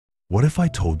What if I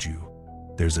told you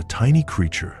there's a tiny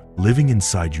creature living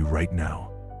inside you right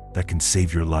now that can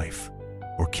save your life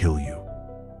or kill you?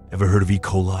 Ever heard of E.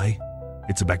 coli?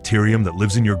 It's a bacterium that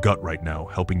lives in your gut right now,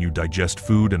 helping you digest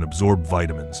food and absorb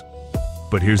vitamins.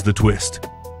 But here's the twist.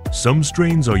 Some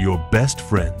strains are your best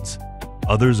friends,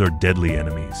 others are deadly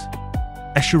enemies.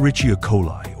 Escherichia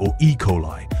coli, or E.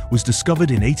 coli, was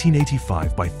discovered in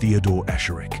 1885 by Theodore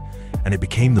Escherich, and it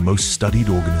became the most studied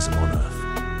organism on Earth.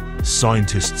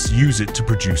 Scientists use it to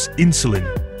produce insulin,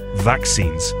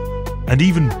 vaccines, and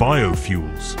even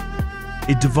biofuels.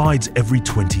 It divides every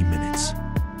 20 minutes.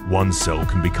 One cell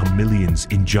can become millions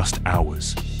in just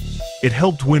hours. It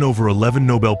helped win over 11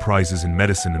 Nobel Prizes in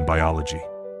medicine and biology.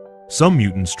 Some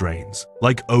mutant strains,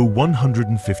 like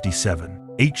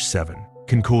O157, H7,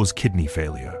 can cause kidney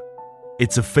failure.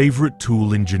 It's a favorite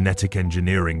tool in genetic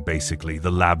engineering, basically,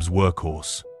 the lab's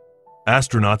workhorse.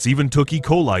 Astronauts even took E.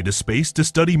 coli to space to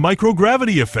study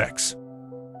microgravity effects.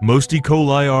 Most E.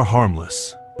 coli are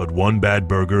harmless, but one bad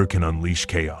burger can unleash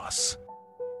chaos.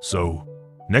 So,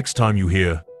 next time you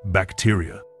hear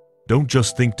bacteria, don't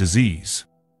just think disease,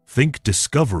 think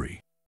discovery.